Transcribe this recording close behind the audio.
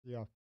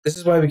Yeah. This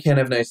is why we can't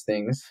have nice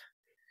things.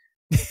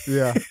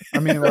 Yeah. I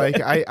mean, like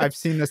I've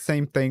seen the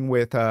same thing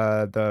with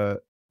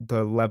the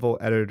level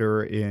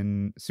editor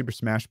in Super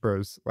Smash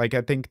Bros. Like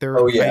I think there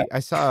Oh yeah. I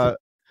saw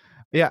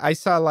yeah, I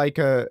saw like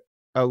a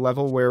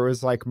level where it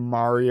was like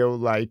Mario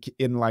like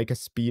in like a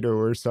speedo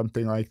or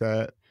something like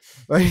that.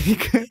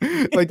 Like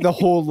like the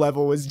whole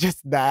level was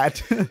just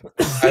that.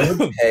 I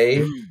would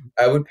pay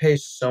I would pay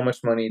so much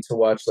money to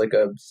watch like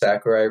a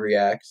Sakurai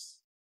reacts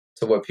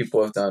to what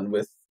people have done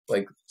with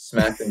like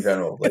Smash in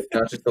general. Like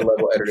not just the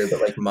level editor,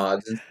 but like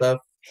mods and stuff.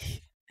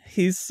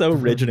 He's so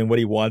rigid in what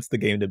he wants the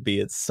game to be.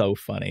 It's so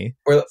funny.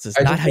 Or This is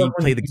I not just how love you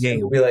when play the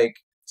YouTube will game. be like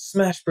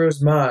Smash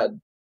Bros mod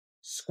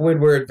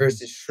Squidward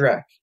versus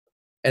Shrek,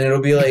 and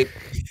it'll be like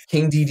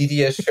King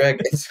DDD as Shrek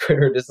and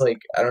Squidward is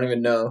like I don't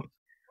even know.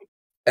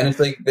 And it's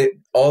like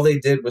all they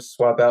did was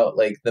swap out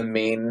like the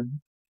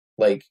main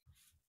like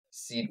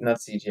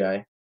not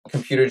CGI,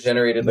 computer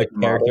generated The like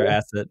character model,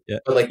 asset. Yeah.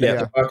 but like the Yeah.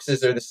 Yeah.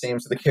 hitboxes are the same,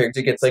 so the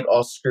character gets like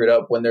all screwed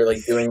up when they're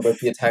like doing like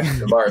the attacks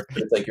to Marth,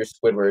 but it's like your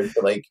Squidward,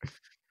 but like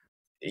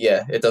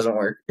yeah, it doesn't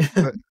work.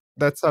 That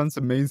that sounds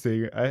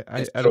amazing.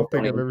 It's I so don't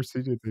think funny. I've ever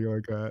seen anything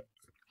like that.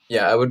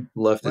 Yeah, I would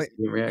love to see Like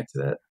him react to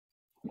that.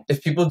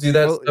 If people do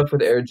that well, stuff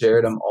with Arid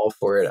Jared, I'm all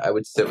for it. I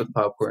would sit with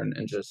popcorn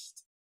and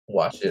just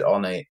watch it all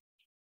night.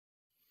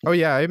 oh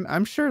yeah,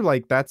 I'm sure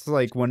like that's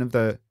like one of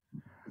the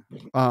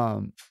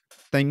um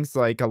things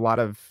like a lot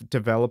of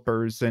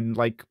developers and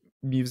like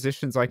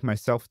musicians like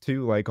myself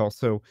too like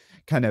also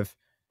kind of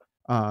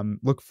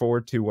look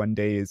forward to one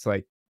day is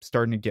like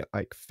starting to get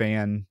like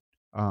fan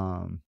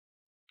um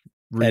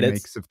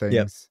Edits. remakes of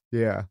Yep. things.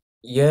 Yeah.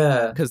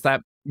 Yeah, Cuz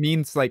that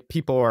means like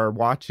people are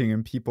watching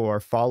and people are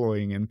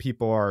following and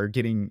people are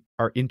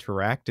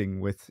interacting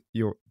with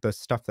the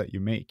stuff that you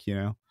make, you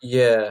know.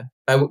 yeah.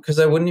 Because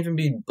I wouldn't even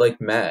be like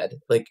mad.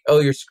 Like, oh,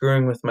 you're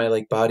screwing with my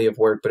like body of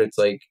work, but it's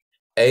like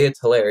A, it's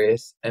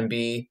hilarious, and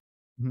B,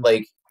 Mhm,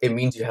 like it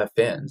means you have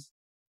fans,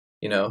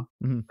 you know?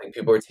 mhm. Like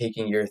people are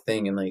taking your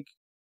thing and like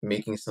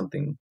making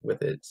something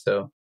with it.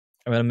 So,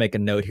 I'm gonna make a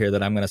note here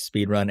that I'm gonna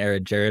speed run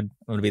Arid Jared.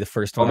 I'm gonna be the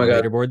first oh one my on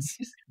god, leaderboards.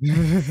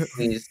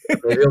 please.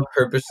 Maybe I'll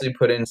purposely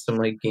put in some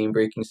like game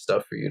breaking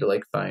stuff for you to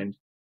like find.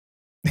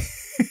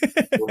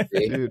 We'll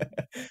see. Dude,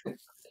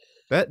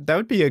 that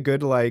would be a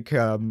good like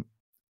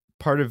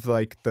part of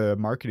like the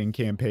marketing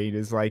campaign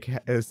is like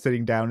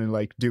sitting down and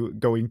like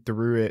going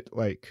through it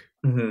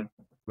Mhm.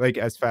 like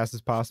as fast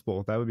as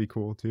possible. That would be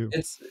cool too.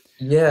 It's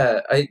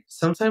yeah, I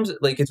sometimes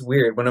like it's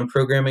weird when I'm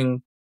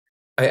programming,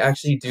 I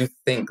actually do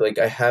think like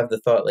I have the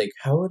thought like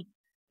how would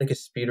like a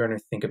speedrunner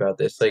think about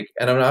this? Like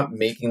and I'm not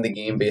making the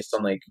game Mhm, based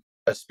on like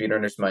a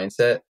speedrunner's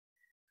mindset.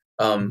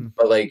 mhm,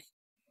 But like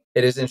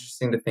it is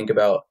interesting to think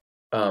about.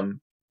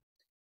 Um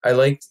I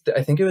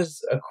think it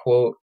was a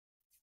quote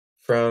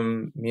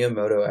from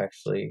Miyamoto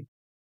actually.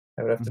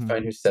 I would have to mhm,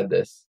 find who said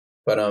this.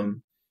 But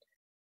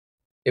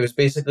it was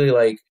basically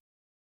like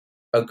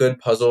a good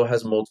puzzle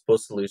has multiple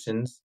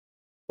solutions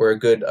or a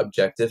good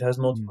objective has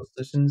mhm, multiple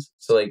solutions.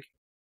 So like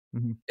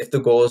mhm, if the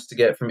goal is to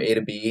get from A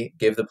to B,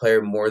 give the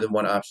player more than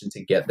one option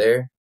to get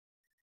there.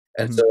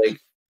 And mhm, so like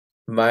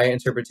my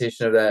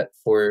interpretation of that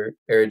for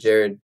Era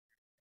Jared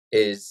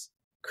is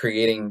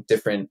creating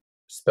different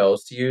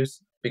spells to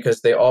use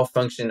because they all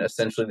function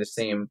essentially the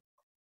same.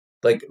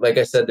 Like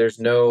I said, there's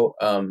no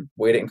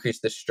way to increase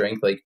the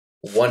strength. Like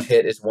one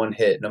hit is one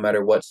hit no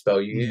matter what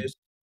spell you mhm, use.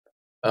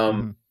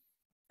 Um, mhm,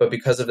 but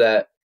because of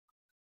that,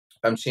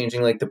 I'm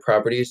changing like the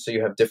properties so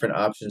you have different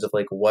options of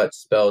like what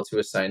spell to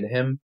assign to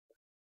him.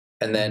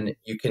 And mhm. then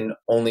you can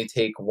only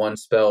take one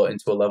spell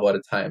into a level at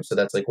a time. So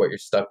that's like what you're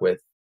stuck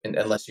with,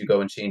 unless you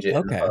go and change it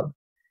in the Okay. hub.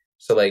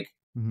 So like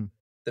Mhm.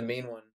 the main one